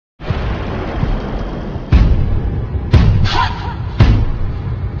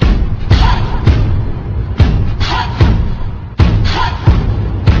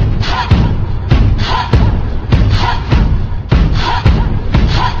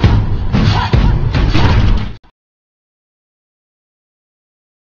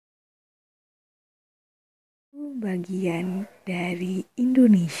bagian dari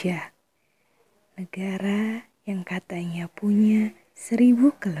Indonesia, negara yang katanya punya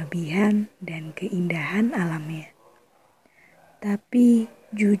 1000 kelebihan dan keindahan alamnya. Tapi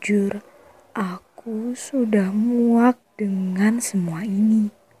jujur, aku sudah muak dengan semua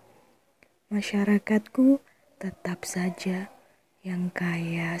ini. Masyarakatku tetap saja yang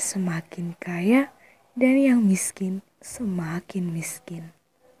kaya semakin kaya dan yang miskin semakin miskin.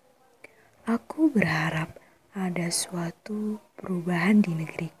 Aku berharap ada suatu perubahan di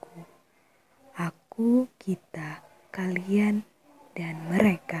negeriku. Aku, kita, kalian, dan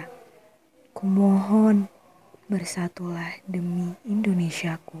mereka. Kumohon, bersatulah demi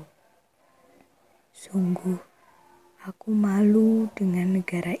Indonesiaku. Sungguh, aku malu dengan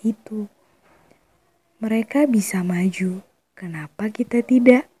negara itu. Mereka bisa maju, kenapa kita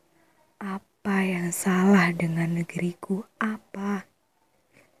tidak? Apa yang salah dengan negeriku? Apa?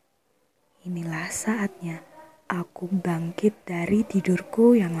 Inilah saatnya aku bangkit dari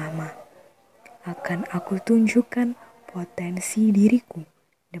tidurku yang lama. Akan aku tunjukkan potensi diriku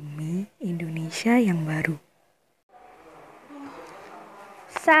demi Indonesia yang baru.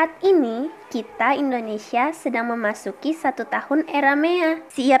 Saat ini, kita Indonesia sedang memasuki 1 tahun era MEA.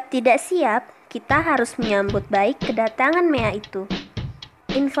 Siap tidak siap, kita harus menyambut baik kedatangan MEA itu.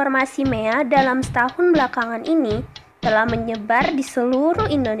 Informasi MEA dalam setahun belakangan ini telah menyebar di seluruh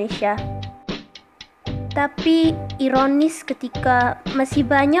Indonesia. Tapi ironis ketika masih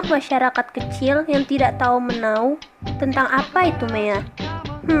banyak masyarakat kecil yang tidak tahu menau tentang apa itu MEA.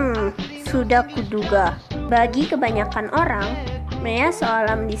 Sudah kuduga. Bagi kebanyakan orang, MEA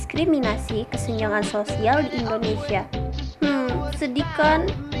seolah mendiskriminasi kesenjangan sosial di Indonesia. Sedih kan?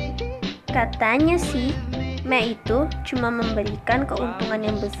 Katanya sih, MEA itu cuma memberikan keuntungan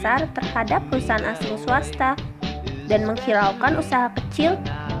yang besar terhadap perusahaan asing swasta dan menghiraukan usaha kecil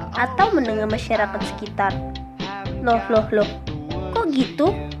atau mendengar masyarakat sekitar. Loh, kok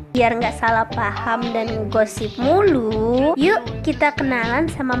gitu? Biar nggak salah paham dan gosip mulu, yuk kita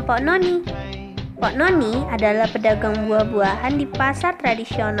kenalan sama Mpok Noni. Mpok Noni adalah pedagang buah-buahan di pasar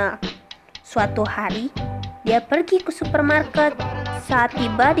tradisional. Suatu hari, dia pergi ke supermarket. Saat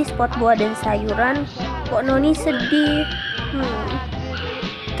tiba di spot buah dan sayuran, Mpok Noni sedih.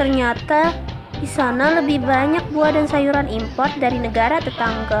 Ternyata di sana lebih banyak buah dan sayuran impor dari negara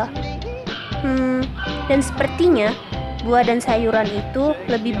tetangga. Dan sepertinya buah dan sayuran itu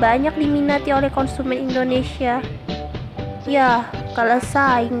lebih banyak diminati oleh konsumen Indonesia. Ya, kalah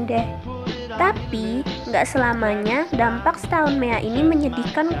saing deh. Tapi nggak selamanya dampak setahun MEA ini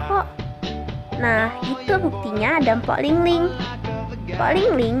menyedihkan kok. Nah, itu buktinya ada Mpok Lingling. Mpok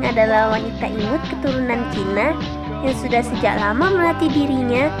Lingling adalah wanita imut keturunan Cina yang sudah sejak lama melatih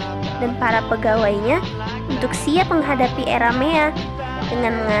dirinya dan para pegawainya untuk siap menghadapi era MEA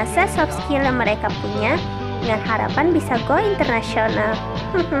dengan mengasah soft skill yang mereka punya dengan harapan bisa go internasional.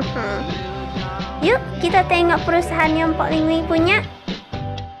 Yuk kita tengok perusahaan yang Mpok Lingling punya.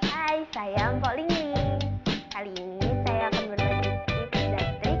 Hai, saya Mpok Lingling. Kali ini saya akan berbagi tips dan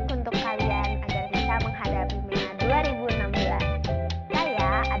trik untuk kalian agar bisa menghadapi MEA 2016. Saya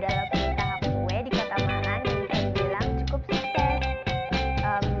adalah pengusaha kue di Kota Malang yang bisa dibilang cukup sukses.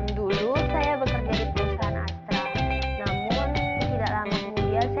 Dulu saya bekerja di perusahaan Astra, namun tidak lama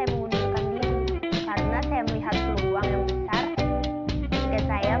kemudian saya mengundurkan diri karena saya melihat peluang yang besar ketika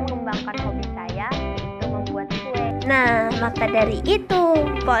saya mengembangkan hobi saya, yaitu membuat kue. Nah, maka dari itu,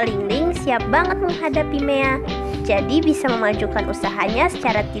 Mpok Lingling siap banget menghadapi MEA, jadi bisa memajukan usahanya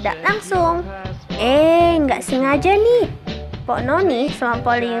secara tidak langsung. Nggak sengaja nih, Mpok Noni sama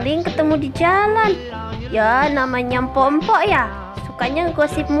Mpok Lingling ketemu di jalan. Ya, namanya mpok-mpok ya, sukanya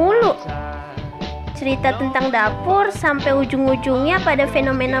gosip mulu. Cerita tentang dapur sampai ujung-ujungnya pada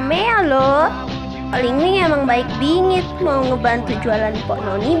fenomena MEA loh. Mpok Lingling emang baik bingit, mau ngebantu jualan Mpok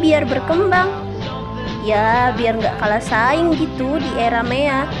Noni biar berkembang. Ya, biar nggak kalah saing gitu di era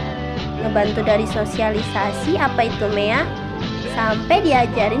MEA. Ngebantu dari sosialisasi apa itu MEA, sampai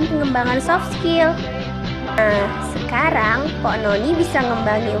diajarin pengembangan soft skill. Nah, sekarang Mpok Noni bisa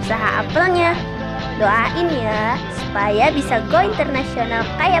ngembangi usaha apelnya. Doain ya, supaya bisa go internasional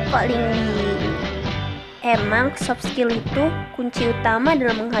kayak Mpok Lingling. Emang soft skill itu kunci utama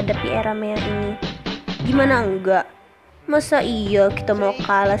dalam menghadapi era MEA ini. Gimana enggak? Masa iya kita mau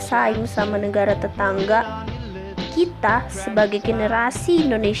kalah saing sama negara tetangga? Kita sebagai generasi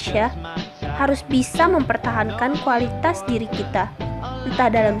Indonesia harus bisa mempertahankan kualitas diri kita, entah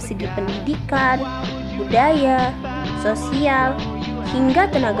dalam segi pendidikan, budaya, sosial, hingga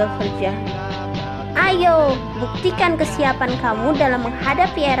tenaga kerja. Ayo, buktikan kesiapan kamu dalam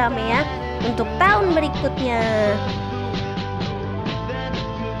menghadapi era MEA untuk tahun berikutnya.